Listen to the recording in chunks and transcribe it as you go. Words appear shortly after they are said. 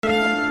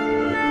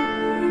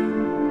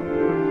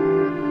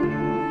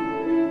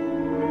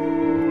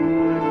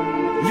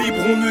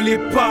on ne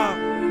l'est pas.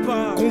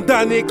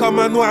 Condamné comme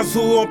un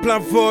oiseau en plein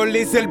vol,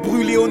 les ailes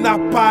brûlées au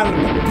napalm,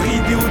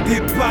 bridé au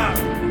départ.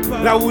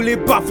 Là où les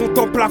bas-fonds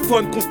en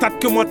plafonnent, constate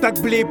que moins t'as de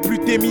blé, plus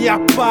t'es mis à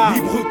part.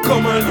 Libre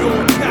comme un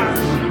lion cage,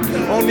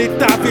 en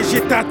état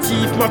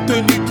végétatif,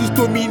 maintenu, tous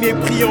dominés,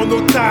 pris en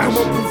otage.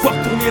 Comment pouvoir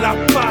tourner la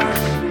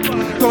page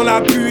quand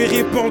l'abus est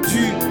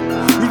répandu?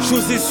 Une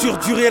chose est sûre,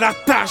 durer la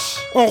tâche.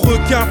 En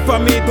requins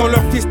affamés, dans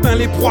leur festin,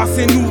 les proies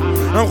c'est nous.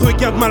 Un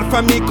regard de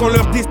malfamé quand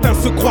leur destin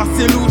se croise,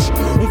 c'est louche.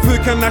 On veut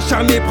qu'un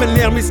acharné prenne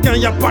l'air mesquin,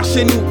 y a pas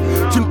chez nous.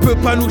 Tu ne peux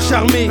pas nous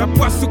charmer, la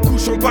poisse se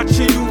couche en bas de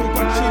chez nous.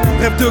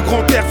 Rêve de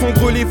grand air,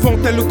 fendre les vents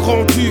tel le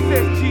grand-duc.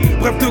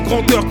 Bref de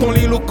grandeur, tant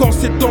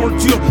l'éloquence est dans le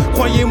dur.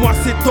 Croyez-moi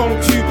c'est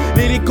tendu,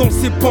 l'élégance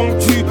c'est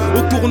pendu.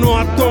 Au tournant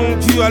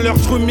attendu, à l'heure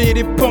je remets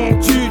les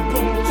pendules.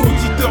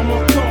 Auditeur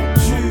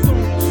m'entends-tu?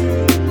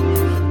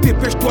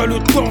 Dépêche-toi le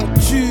temps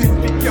tue.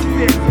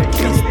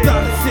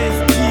 Krystal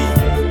c'est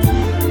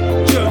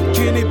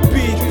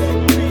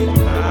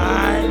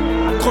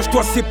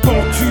accroche-toi c'est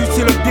pendu,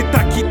 c'est l'homme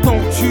d'état qui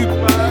t'entube.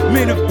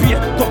 Mais le pire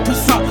dans tout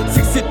ça,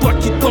 c'est que c'est toi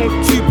qui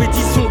t'entubes.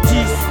 Édition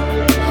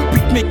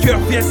 10, beatmaker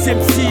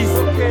BvsMc's.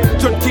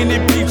 John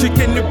Kennedy, je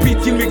ken le beat,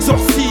 il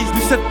m'exorcise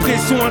de cette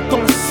pression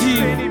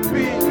intensive.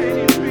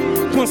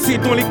 Coincé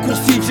dans les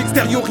coursives,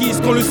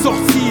 j'extériorise quand le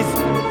sorcise.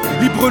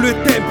 Libre le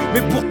thème,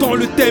 mais pourtant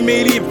le thème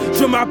est libre.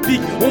 Je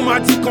m'applique, on m'a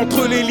dit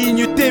qu'entre les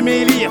lignes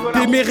t'aimais lire.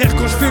 Téméraire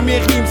quand je fais mes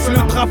rimes, si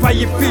le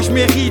travail est fait, je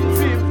mérite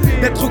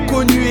d'être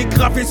connu et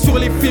gravé sur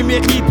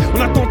l'éphéméride.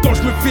 En attendant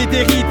je me fais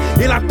des rides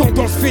et la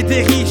tendance fait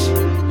des riches.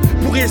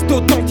 Pour rester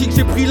authentique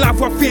j'ai pris la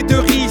voie fait de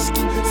risque,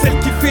 celle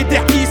qui fait des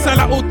risques à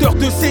la hauteur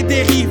de ses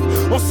dérives.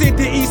 En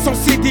CDI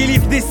censé des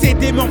livres, des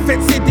CD mais en fait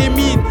c'est des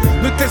mines.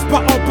 Ne te laisse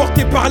pas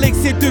emporter par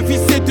l'excès de vie,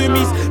 c'est de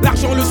mise.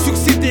 L'argent, le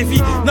succès des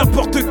vies,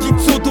 n'importe qui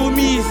te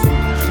sodomise.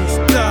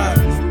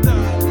 Krystal,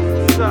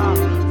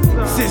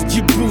 c'est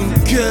du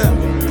bunker.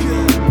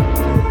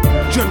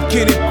 John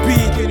Kennedy,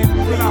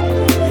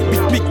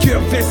 beatmaker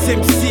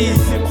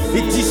BvsMc's,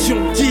 édition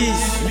 10.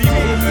 Libre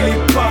on ne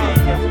l'est pas.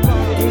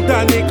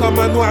 Condamné comme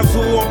un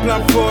oiseau en plein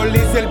vol,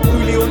 les ailes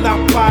brûlées au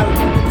napalm,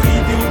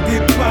 bridé au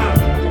départ.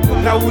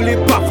 Là où les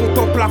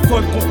bas-fonds en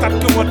plafonnent, constate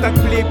que moins t'as de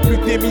blé, plus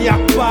t'es mis à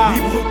part.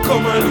 Libre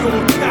comme un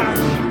lion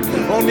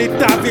cage, en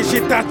état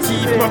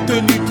végétatif,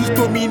 maintenu,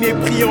 tous dominés,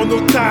 pris en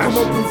otage.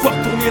 Comment pouvoir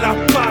tourner la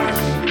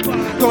page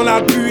quand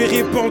l'abus est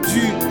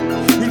répandu?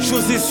 Une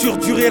chose est sûre,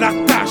 durer la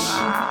tâche.